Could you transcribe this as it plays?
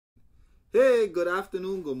Hey, good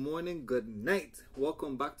afternoon, good morning, good night.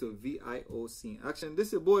 Welcome back to VIOC in Action. This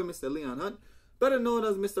is your boy, Mr. Leon Hunt, better known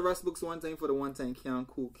as Mr. Ras Bookie one time for the one time Can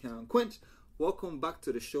Cool Can Quench. Welcome back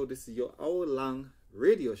to the show. This is your hour-long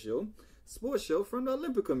radio show, sports show from the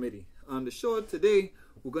Olympic Committee. On the show today,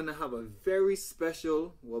 we're going to have a very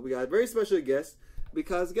special guest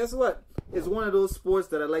because guess what? It's one of those sports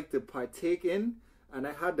that I like to partake in, and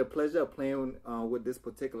I had the pleasure of playing with this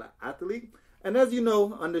particular athlete. And as you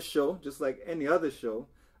know, on the show, just like any other show,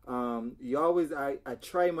 I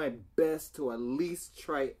try my best to at least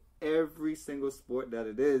try every single sport that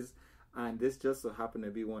it is. And this just so happened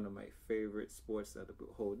to be one of my favorite sports of the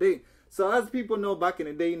whole day. So as people know, back in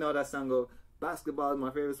the day, you know that song go, basketball is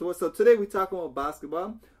my favorite sport. So today we're talking about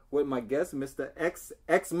basketball with my guest, Mr.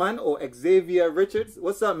 X-Man or Xavier Richards.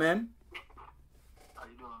 What's up, man? How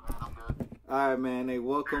you doing, man? I'm good. All right, man. Hey,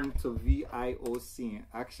 welcome to VIOC in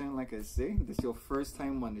Action. Like I say, this is your first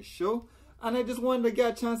time on the show. And I just wanted to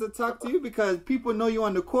get a chance to talk to you because people know you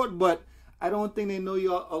on the court, but I don't think they know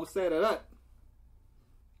you outside of that.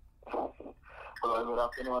 Well, good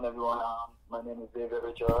afternoon, everyone. My name is Xavier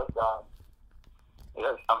Richards.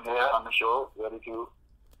 Yes, I'm here on the show, ready to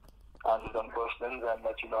answer some questions and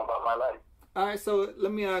let you know about my life. All right, so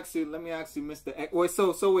let me ask you, Mr. X. Wait,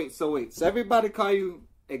 so wait. So everybody call you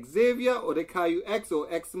Xavier or they call you X or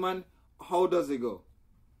X-Man? How does it go?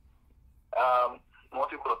 Most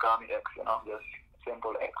people call me X, just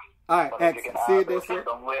simple X. All right, but X. See this here?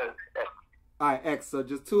 Somewhere, X. All right, X. So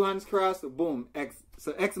just two hands crossed, boom, X.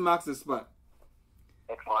 So X marks the spot.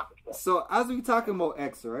 X marks the spot. So as we talking about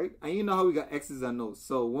X, right? And you know how we got X's and O's.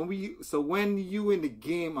 So when you in the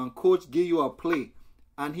game and coach give you a play,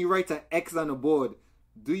 and he writes an X on the board,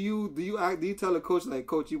 do you tell the coach like,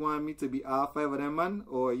 Coach, you want me to be all five of them, man,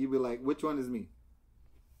 or you be like, which one is me?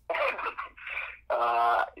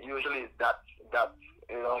 Usually that's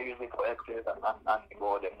usually for X's and the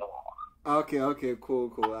board and no. Okay,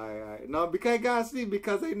 cool. All right. No, because I gotta see,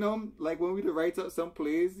 because I know, like, when we write up some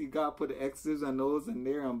plays, you gotta put the X's and O's in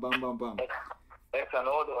there and bam. X and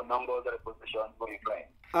O's are numbers of the position where you're playing.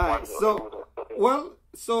 All right,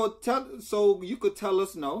 so you could tell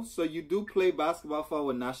us now. So you do play basketball for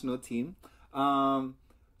our national team.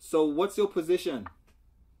 So what's your position?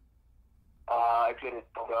 I played it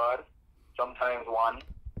guard, sometimes one.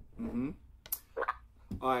 Mm-hmm.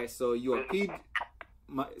 All right, so you're a PG.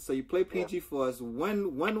 So you play PG for us.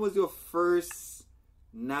 When was your first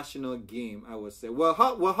national game? I would say. Well,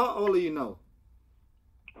 how old are you now?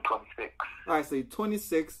 26. All right, so you're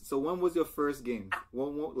 26. So when was your first game?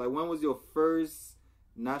 When was your first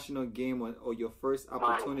national game or your first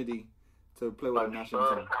opportunity to play with a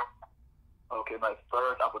national team? Okay, my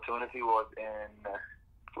first opportunity was in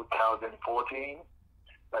 2014,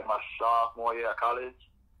 like my sophomore year at college.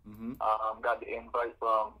 Mm-hmm. Got the invite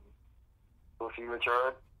from Lucy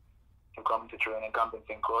Richard to come to training camp in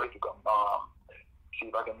St. Croix to come see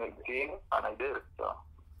if I can make the team, and I did. So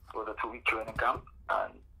it was a 2-week training camp,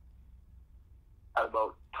 and I had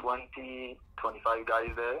about 20, 25 guys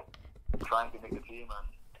there trying to make the team, and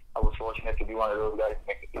I was fortunate to be one of those guys to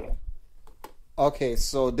make the team. Okay,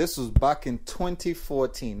 so this was back in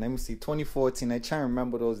 2014. Let me see, 2014. I try to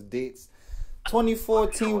remember those dates.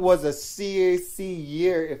 2014 was a CAC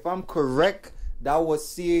year, if I'm correct. That was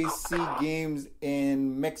CAC games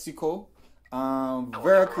in Mexico,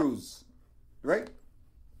 Veracruz, right?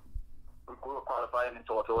 We were qualifying in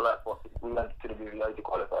Tortola, we went to the BVI to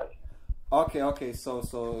qualify. Okay.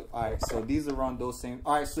 So all right. So these are around those same.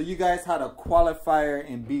 All right. So you guys had a qualifier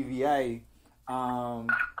in BVI,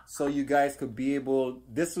 so you guys could be able.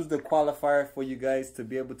 This was the qualifier for you guys to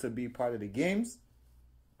be able to be part of the games.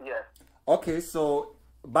 Yes. Okay. So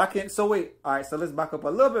wait. All right. So let's back up a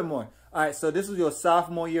little bit more. All right. So this was your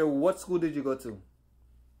sophomore year. What school did you go to?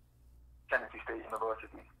 Tennessee State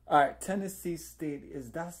University. All right. Tennessee State is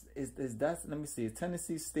that? Let me see.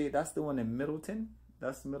 Tennessee State. That's the one in Middleton.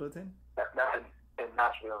 That's Middleton. That's in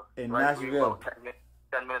Nashville. In Nashville.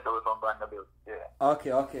 10 minutes away from Vanderbilt. Yeah.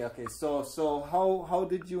 Okay. So how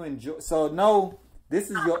did you enjoy? So now this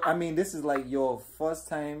is like your first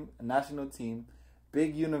time national team,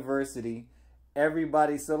 big university,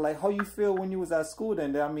 everybody. So like, how you feel when you was at school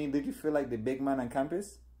then? I mean, did you feel like the big man on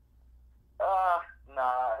campus? Nah,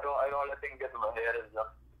 I don't let things get to my head. I just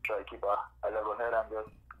try to keep a level head and just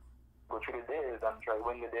go through the days and try to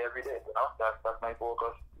win the day every day. That's my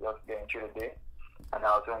focus, just getting through the day. And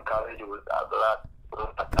also in college, it was a lot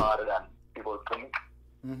harder than people think.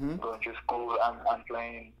 Mm-hmm. Going to school and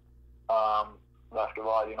playing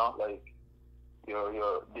basketball, like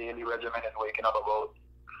your daily regimen is waking up about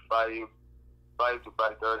 5 to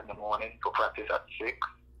 5:30 in the morning for practice at 6.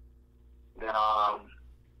 Then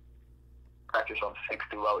practice from 6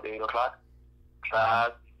 to about 8 o'clock.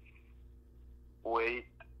 Class, wait,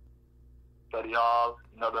 study hall,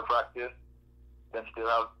 another practice, then still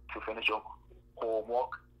have to finish your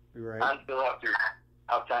homework, Right. and still have to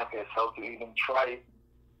have time for yourself to even try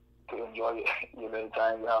to enjoy your little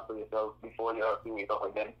time you have for yourself before you have to wake up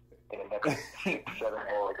again in the next 6, 7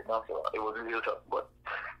 hours. So it was real tough, but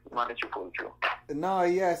managed to pull it through. No,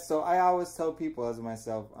 yeah. So I always tell people as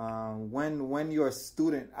myself, when you're a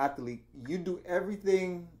student athlete, you do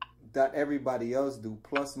everything that everybody else do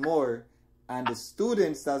plus more, and the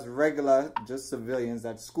students that's regular, just civilians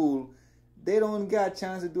at school, they don't get a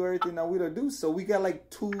chance to do everything that we don't do. So we got like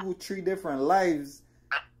 2, 3 different lives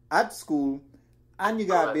at school, and you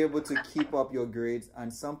gotta be able to keep up your grades.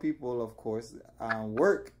 And some people, of course,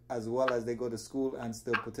 work as well as they go to school and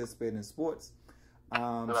still participate in sports.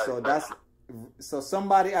 So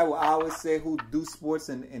somebody I will always say who do sports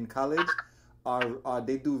in college are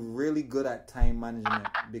they do really good at time management,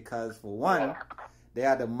 because for one, they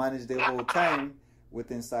had to manage their whole time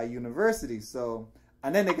with inside university. So,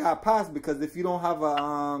 and then they got passed, because if you don't have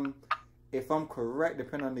a if I'm correct,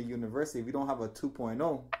 depending on the university, if you don't have a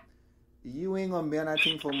 2.0, you ain't gonna be on that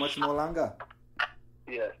team for much more longer.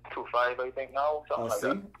 Yeah, 2.5 I think now. Something like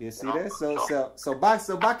that. You see that? So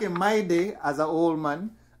back in my day as an old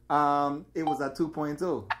man, it was a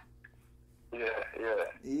 2.0.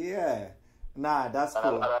 Yeah. Nah, that's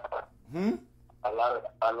cool. A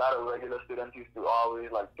lot of regular students used to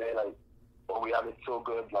always like say like, "Oh, we have it so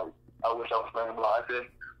good. Like, I wish I was playing ball." I said,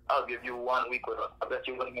 "I'll give you 1 week with us. I bet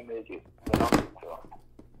you wouldn't make it." You know? So.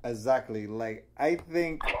 Exactly. Like, I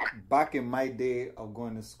think back in my day of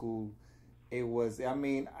going to school, it was. I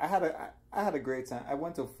mean, I had a great time. I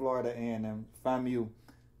went to Florida A&M, FAMU,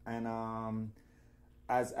 and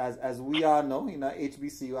as we all know,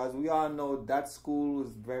 HBCU, as we all know, that school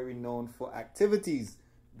is very known for activities,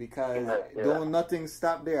 because nothing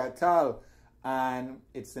stopped there at all. And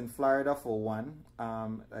it's in Florida for one,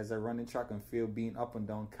 as a running track and field, being up and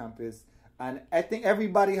down campus. And I think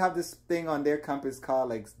everybody have this thing on their campus called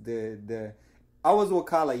like the I always will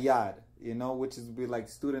call a yard, which is be like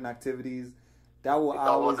student activities. That will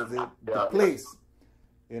always the place,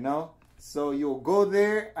 So you'll go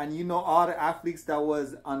there, and all the athletes that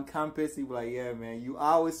was on campus, you be like, yeah, man. You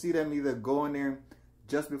always see them either going there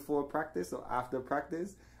just before practice or after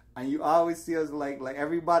practice, and you always see us like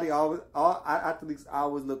everybody all athletes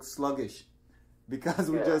always look sluggish, because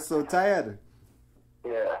we're just so tired.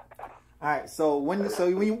 Yeah. All right. So when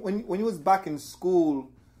you was back in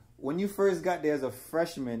school, when you first got there as a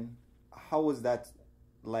freshman, how was that?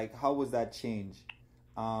 Like, how was that change?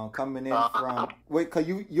 Coming in from cause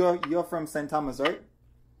you're from St. Thomas, right?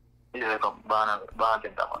 Yeah, from Barn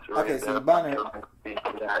St. Thomas. Right? Okay, so Barn.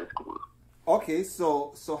 High school. Okay,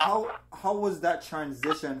 so how was that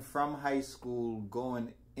transition from high school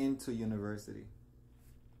going into university?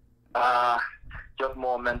 Just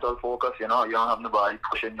more mental focus. You don't have nobody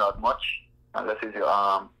pushing you out much, unless it's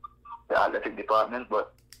your the athletic department.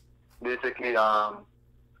 But basically,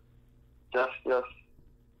 just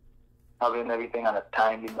having everything on a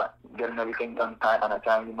timely, getting everything done on a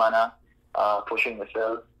timely manner, pushing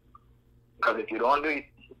yourself. Because if you don't do it,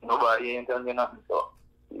 nobody ain't telling you nothing. So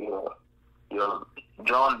you're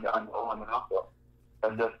drawn on your own, So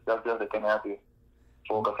that's just the thing I have to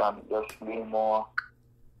focus on. Just being more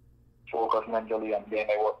focused mentally and getting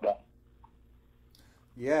my work done.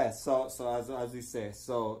 Yeah. So as we say,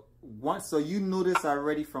 so you knew this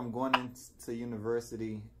already from going into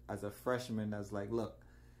university as a freshman. That's like, look,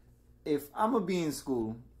 if I'm gonna be in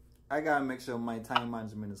school, I gotta make sure my time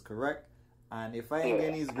management is correct. And if I ain't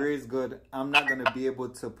getting these grades good, I'm not gonna be able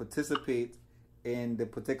to participate in the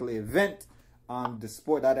particular event, the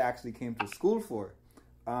sport that I actually came to school for.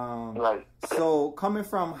 Right. So coming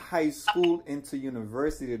from high school into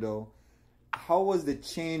university, though, how was the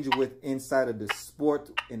change with inside of the sport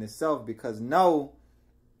in itself? Because now,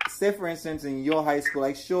 say for instance, in your high school,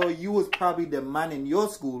 like sure you was probably the man in your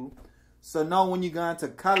school. So now when you go into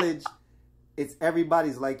college, it's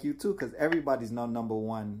everybody's like you too, because everybody's now number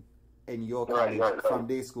one in your college from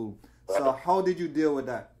day school. So how did you deal with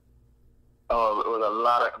that? Oh, it was a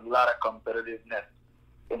lot of competitiveness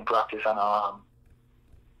in practice, and our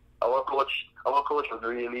coach was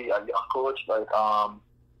really a young coach. Like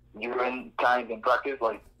during times in practice,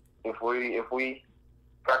 like if we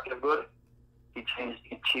practice good,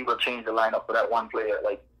 he will change the lineup for that one player,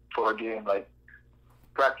 like for a game, like.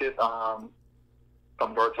 Practice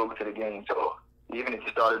converts over to the game. So even if you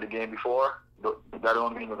started the game before, that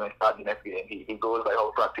don't mean we're going to start the next game. He goes like,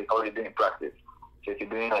 how you doing in practice? So if you're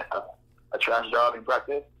doing a trash job in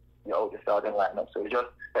practice, you're out the starting lineup. So just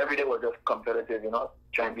every day was just competitive,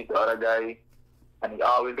 trying to beat the other guy, and he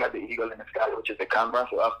always got the eagle in the sky, which is the camera.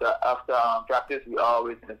 So after practice, we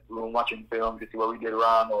always in the room watching film to see what we did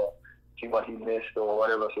wrong or see what he missed or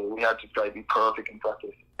whatever. So we had to try to be perfect in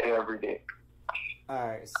practice every day. All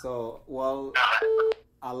right. So, well,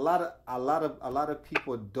 a lot of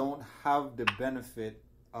people don't have the benefit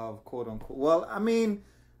of quote unquote. Well, I mean,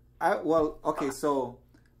 okay. So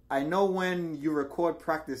I know when you record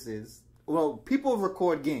practices, well, people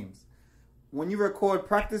record games. When you record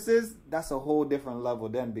practices, that's a whole different level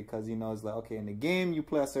then, because, you know, it's like, okay, in the game you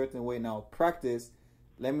play a certain way. Now practice,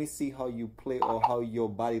 let me see how you play or how your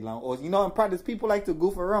body language, or, you know, in practice people like to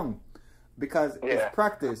goof around because it's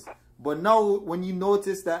practice. But now when you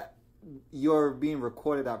notice that you're being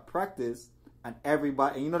recorded at practice and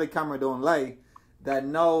everybody, and you know the camera don't lie, that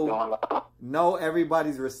now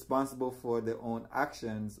everybody's responsible for their own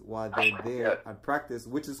actions while they're there at practice,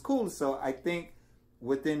 which is cool. So I think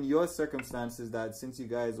within your circumstances, that since you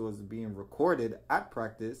guys was being recorded at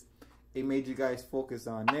practice, it made you guys focus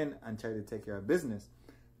on in and try to take care of business.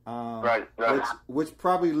 Right. Which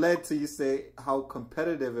probably led to you say how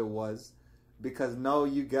competitive it was, because now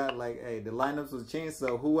you got like, hey, the lineups was changed,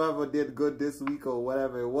 so whoever did good this week or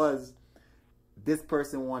whatever it was, this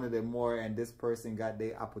person wanted it more, and this person got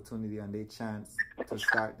their opportunity and their chance to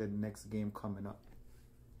start the next game coming up.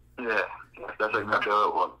 Yeah, that's exactly how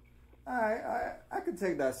it was. I could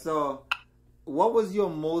take that. So, what was your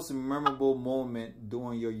most memorable moment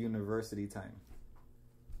during your university time?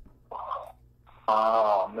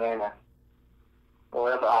 Oh man, well,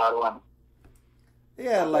 that's a hard one.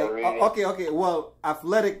 Yeah, like okay. Well,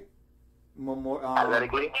 athletically.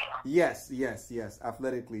 Yes,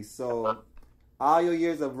 athletically. So, all your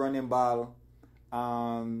years of running ball,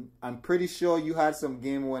 I'm pretty sure you had some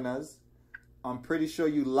game winners. I'm pretty sure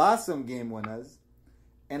you lost some game winners.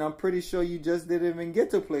 And I'm pretty sure you just didn't even get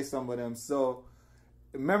to play some of them. So,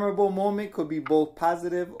 a memorable moment could be both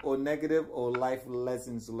positive or negative, or life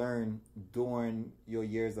lessons learned during your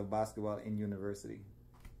years of basketball in university.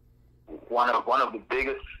 One of the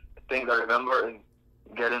biggest things I remember is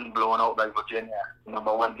getting blown out by Virginia,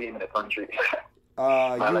 #1 team in the country.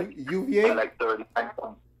 UVA? Like 30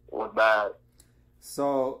 points. It was bad.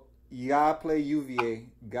 So, you gotta play UVA,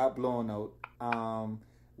 got blown out.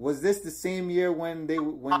 Was this the same year when they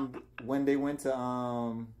went to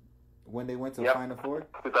Final Four?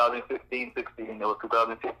 2015-16. It was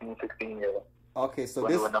 2015-16 year. Okay, so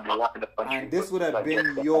this would have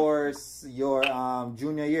been your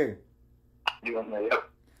junior year. Junior, yep.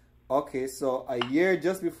 Okay, so a year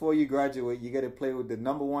just before you graduate, you get to play with the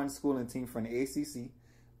 #1 schooling team from the ACC,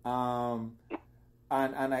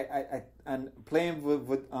 and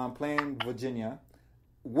playing Virginia.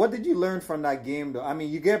 What did you learn from that game, though? I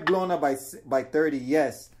mean, you get blown up by 30,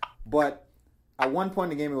 yes, but at one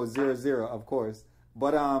point in the game it was 0-0, of course.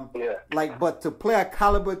 But but to play a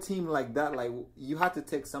caliber team like that, like, you had to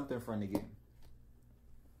take something from the game.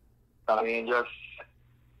 I mean, just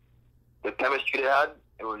the chemistry they had,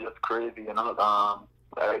 it was just crazy, you know.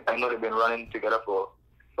 I know they've been running together for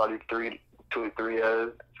probably 2 to 3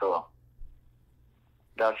 years, so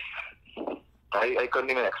that's I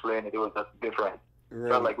couldn't even explain it. It was just different. Right.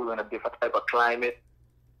 Felt like we were in a different type of climate.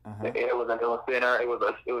 The air was a little thinner. It was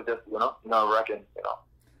just nerve-wracking, you know.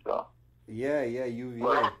 So yeah, UVA.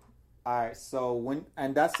 All right, so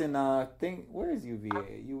that's in where is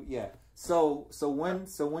UVA? So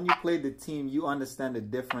when you played the team, you understand the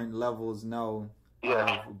different levels now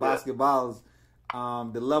of basketballs,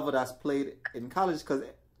 the level that's played in college. Because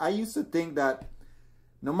I used to think that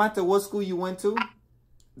no matter what school you went to,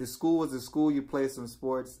 the school was the school, you played some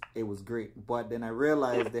sports, it was great. But then I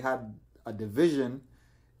realized they had a division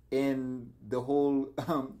in the whole,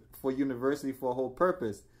 for university, for a whole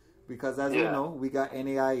purpose. Because as you know, we got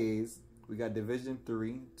NAIAs, we got Division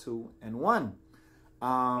 3, 2, and 1.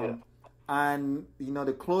 And, you know,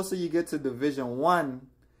 the closer you get to Division 1,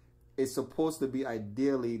 it's supposed to be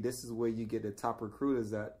ideally, this is where you get the top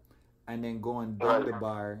recruiters at. And then going down the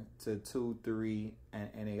bar to 2, 3,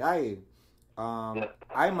 and NAIA. I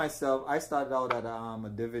started out at a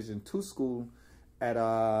Division 2 school at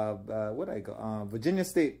Virginia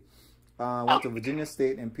State. Went to Virginia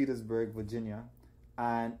State in Petersburg, Virginia,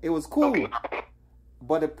 and it was cool.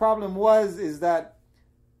 But the problem is that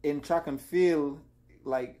in track and field,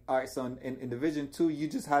 like, all right, so in Division 2, you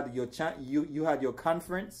just had you had your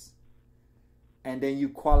conference, and then you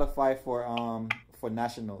qualify for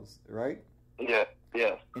nationals, right? Yeah.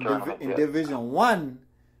 In Division 1.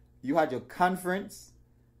 You had your conference,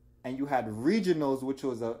 and you had regionals, which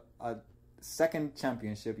was a second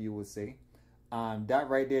championship, you would say. That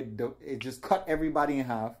right there, it just cut everybody in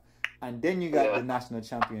half. And then you got the national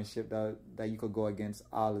championship that you could go against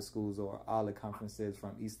all the schools or all the conferences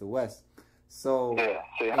from east to west. So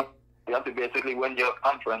so you have to basically win your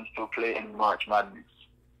conference to play in March Madness.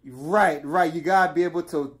 Right. You gotta be able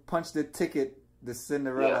to punch the ticket, the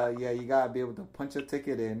Cinderella. Yeah, you gotta be able to punch your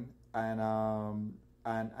ticket in and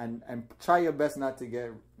try your best not to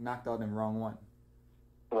get knocked out in round one.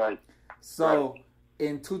 Right. So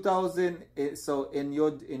in 2000, so in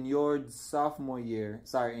your sophomore year,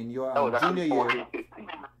 in your junior year,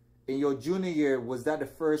 in your junior year, was that the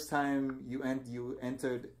first time you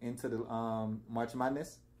entered into the March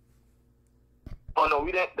Madness? Oh no,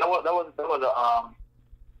 we didn't. That was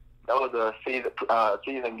a season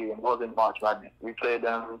game. It wasn't March Madness. We played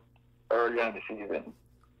them earlier in the season.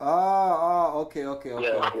 Okay. We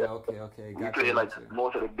played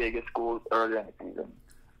most of the biggest schools earlier in the season.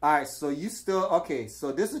 All right, so you still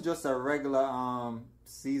so this is just a regular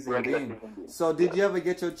season game. So did you ever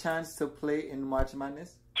get your chance to play in March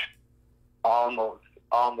Madness? Almost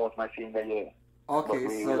my senior year.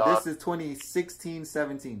 Okay, so this is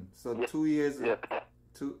 2016-17. So 2 years. Yeah.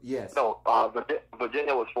 Yes. No,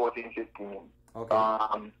 Virginia was 14-15.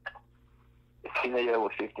 Okay. Senior year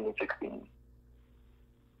was 15-16.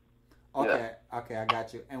 Okay, I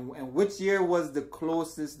got you. And which year was the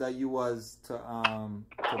closest that you was to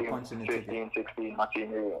punching the ticket? 15-16, my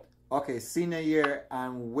senior year. Okay, senior year.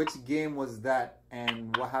 And which game was that?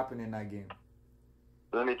 And what happened in that game?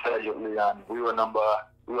 Let me tell you, Leon. We were number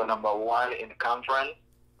one in the conference.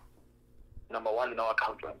 Number one in our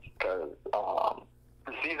conference because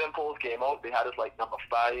the season polls came out. They had us number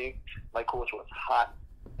 5. My coach was hot.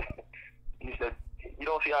 He said, "You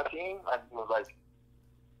don't see our team?" And he was like,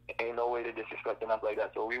 "Ain't no way to disrespect us like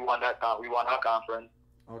that." So we won that. We won our conference.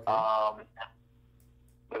 Okay.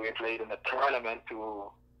 Then we played in the tournament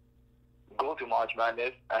to go to March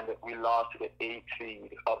Madness, and we lost to the 8th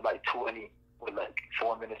seed up by 20 with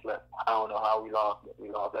 4 minutes left. I don't know how we lost, but we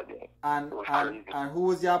lost that game. And it was crazy. And who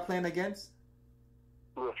was y'all playing against?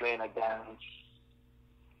 We were playing against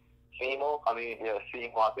SEMO. SEMO, I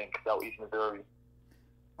think, Southeast Missouri.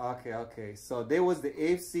 Okay. So they was the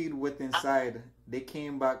 8th seed with inside. They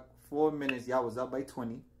came back 4 minutes. Y'all was up by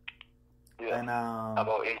 20. Yeah. And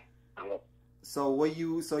about 8. Yeah. So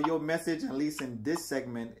your message, at least in this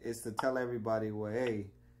segment, is to tell everybody, well, hey,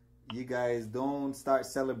 you guys don't start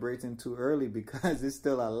celebrating too early because there's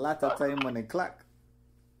still a lot of time on the clock.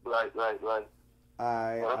 Right. It was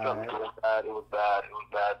bad. It was bad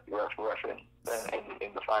refereeing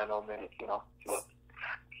in the final minutes,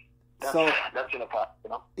 That's in the past,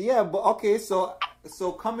 Yeah, but okay, so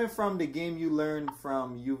coming from the game you learned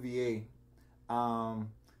from UVA,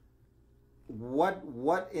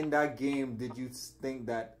 what in that game did you think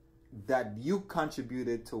that you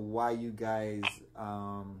contributed to why you guys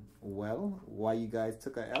why you guys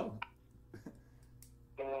took a L?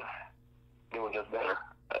 They were just better.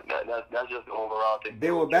 That's just the overall thing.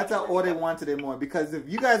 They were better or they wanted it more? Because if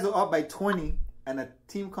you guys are up by 20 and a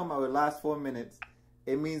team come out with the last 4 minutes,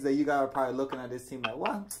 it means that you guys are probably looking at this team like,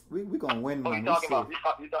 well, we gonna win, man. You talking about the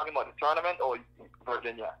tournament or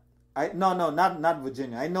Virginia? No, not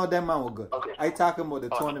Virginia. I know that man was good. Okay. I talking about the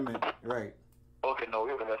tournament, right? Okay, no,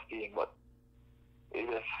 we were the best team, but it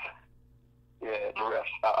just the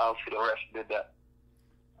refs. I'll see the refs did that.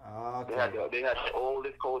 Okay. They had the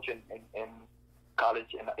oldest coach in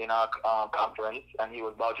college in our conference, and he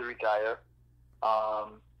was about to retire.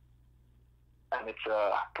 And it's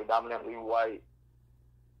a predominantly white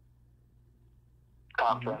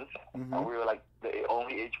conference, Mm-hmm. and we were the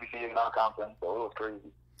only HBCU in our conference, so it was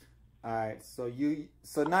crazy. All right, so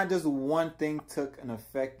not just one thing took an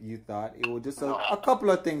effect. You thought it was just a couple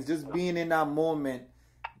of things. Just being in that moment,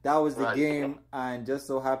 that was the game, and just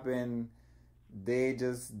so happened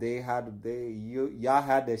y'all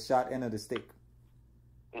had the shot end of the stick.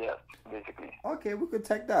 Yeah, basically. Okay, we could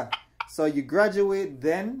take that. So you graduate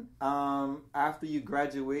then. After you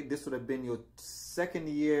graduate, this would have been your second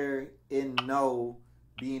year in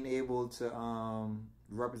being able to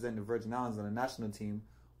represent the Virgin Islands on the national team.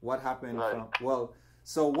 What happened? Right.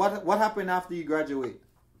 So what happened after you graduate?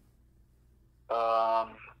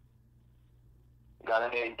 Got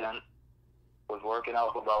an agent. Was working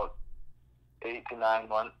out for about 8 to 9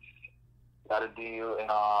 months. Got a deal in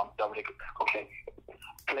Dominican. Okay,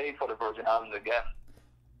 played for the Virgin Islands again.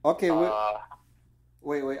 Okay, wait. All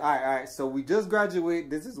right. So we just graduated.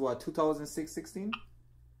 This is what, 2006, 16?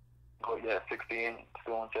 Oh yeah, 16,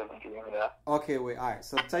 17, yeah. Okay, wait. All right.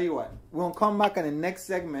 So tell you what, we're gonna come back in the next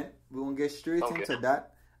segment. We're gonna get straight into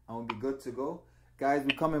that, and we'll be good to go, guys.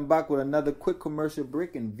 We're coming back with another quick commercial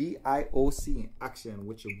break in VIOC in action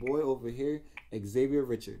with your boy over here, Xavier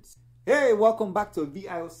Richards. Hey, welcome back to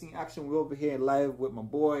VIOC Action. We're over here live with my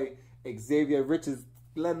boy Xavier. Rich is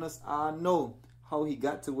letting us know how he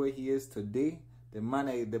got to where he is today. The man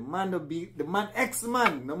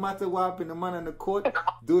X-Man. No matter what happened, the man on the court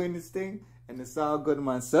doing his thing. And it's all good,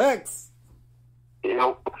 man. So X.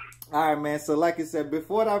 Yep. Alright, man. So like I said,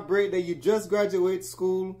 before that break that you just graduate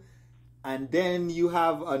school and then you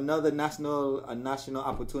have another national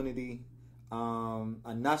opportunity.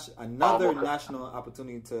 Another national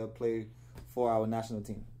opportunity to play for our national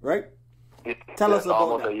team, right? Tell us about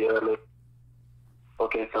almost that. A year later.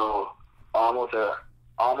 Okay, so almost a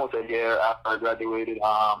year after I graduated,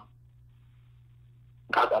 got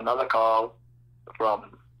another call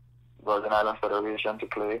from Virgin Islands Federation to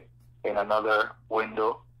play in another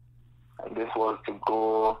window, and this was to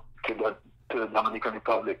go to the Dominican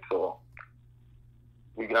Republic. So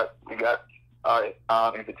we got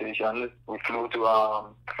our invitation. We flew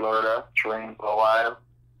to Florida, trained for a while,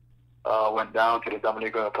 went down to the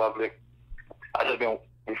Dominican Republic.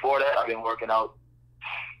 Before that, I've been working out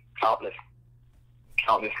countlessly,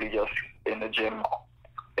 just in the gym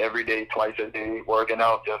every day, twice a day, working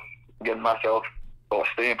out, just getting myself or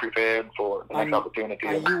staying prepared for the next opportunity.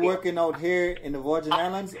 Are you working out here in the Virgin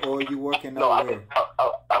Islands, or are you working out where?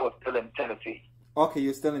 I was still in Tennessee. Okay,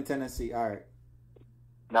 you're still in Tennessee. All right.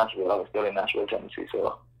 Nashville. I was still in Nashville, Tennessee.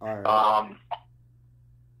 So, all right.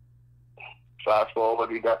 Fast forward,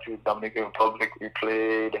 we got to Dominican Republic. We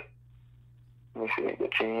played. Let me see the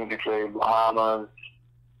team. We played Bahamas,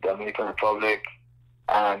 Dominican Republic,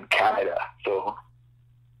 and Canada. So,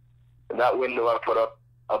 in that window, I put up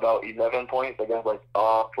about 11 points against like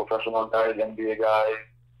all professional guys, NBA guys,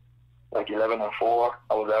 like 11 and 4.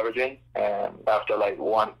 I was averaging, and after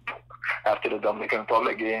the Dominican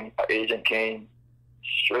Republic game, an agent came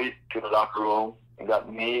straight to the locker room and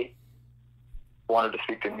wanted to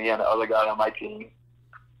speak to me and the other guy on my team,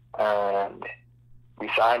 and we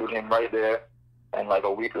signed with him right there, and like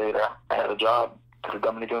a week later I had a job to the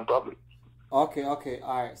Dominican Republic. Okay, all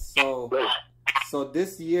right. So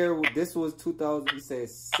this year, this was 2000, you say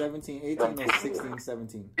 17, 18 or 16,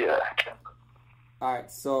 17? Yeah. All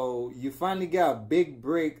right, so you finally got a big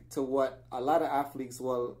break to what a lot of athletes,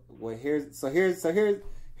 here's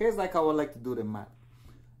like how I like to do the math.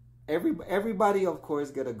 Everybody, of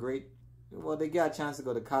course, they get a chance to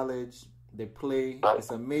go to college, they play,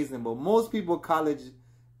 it's amazing, but most people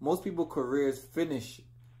careers finish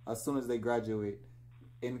as soon as they graduate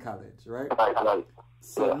in college, right? Right.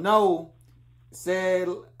 So now,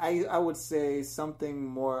 I would say something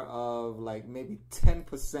more of like maybe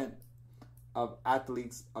 10% of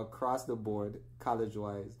athletes across the board,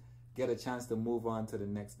 college-wise, get a chance to move on to the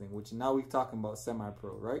next thing, which now we're talking about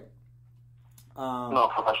semi-pro, right? No,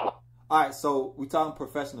 professional. All right, so we're talking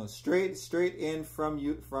professional. Straight in from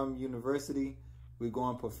university, we're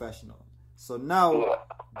going professional. So now,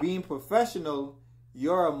 being professional,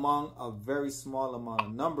 you're among a very small amount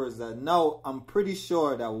of numbers that now I'm pretty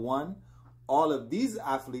sure that all of these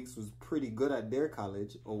athletes was pretty good at their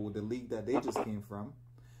college or the league that they just came from.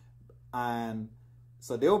 And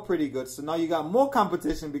so they were pretty good. So now you got more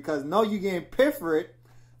competition because now you're getting paid for it.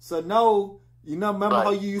 So now, remember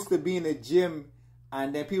how you used to be in the gym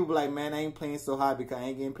and then people be like, man, I ain't playing so hard because I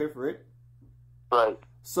ain't getting paid for it. Right.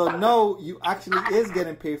 So now you actually is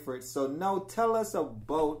getting paid for it. So now tell us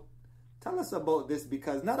about this,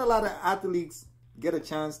 because not a lot of athletes get a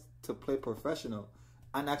chance to play professional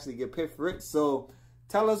and actually get paid for it. So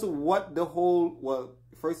tell us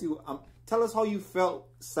tell us how you felt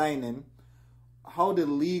signing, how the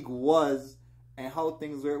league was, and how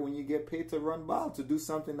things were when you get paid to run ball, to do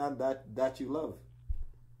something that you love.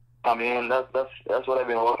 I mean, that's what I've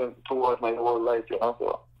been working towards my whole life,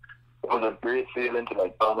 So it was a great feeling to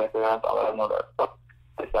tell my parents, I let them know that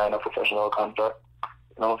I signed a professional contract,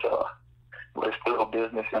 So, but it's still a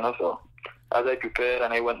business, So as I prepared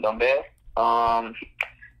and I went down there, I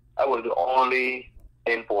was the only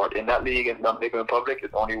import in that league. In the Dominican Republic,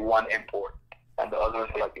 it's only one import, and the others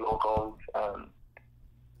are like locals and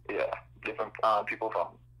different people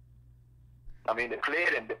from. I mean, they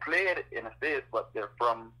played in the States, but they're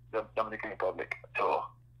from the Dominican Republic. So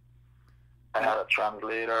I had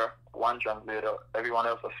one translator. Everyone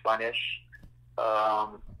else was Spanish.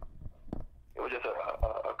 It was just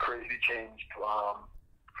a crazy change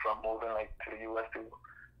from moving to the U.S. to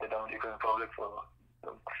the Dominican Republic for a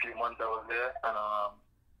few months I was there, and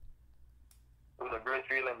it was a great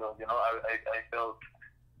feeling though. I felt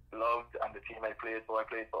loved, and the team I played for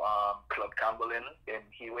Club Campbell in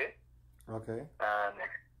Hiwe. Okay. And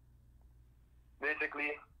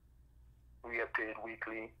basically, we get paid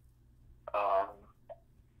weekly.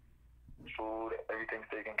 Food, everything's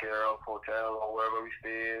taken care of. Hotel or wherever we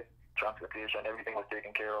stay, transportation, everything was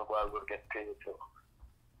taken care of while we were getting paid. So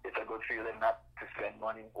it's a good feeling not to spend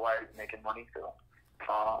money while making money. So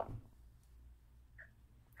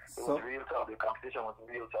it was real tough. The competition was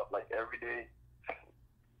real tough. Like every day,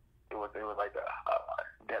 it was like a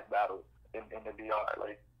death battle in the DR.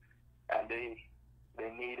 Like, and they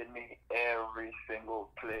needed me every single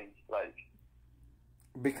play. Like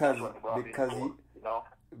because you know.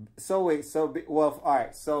 So wait, all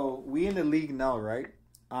right. So we in the league now, right?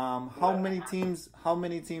 How many teams?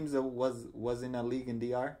 Was in the league in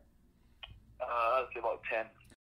DR? I'd say about 10.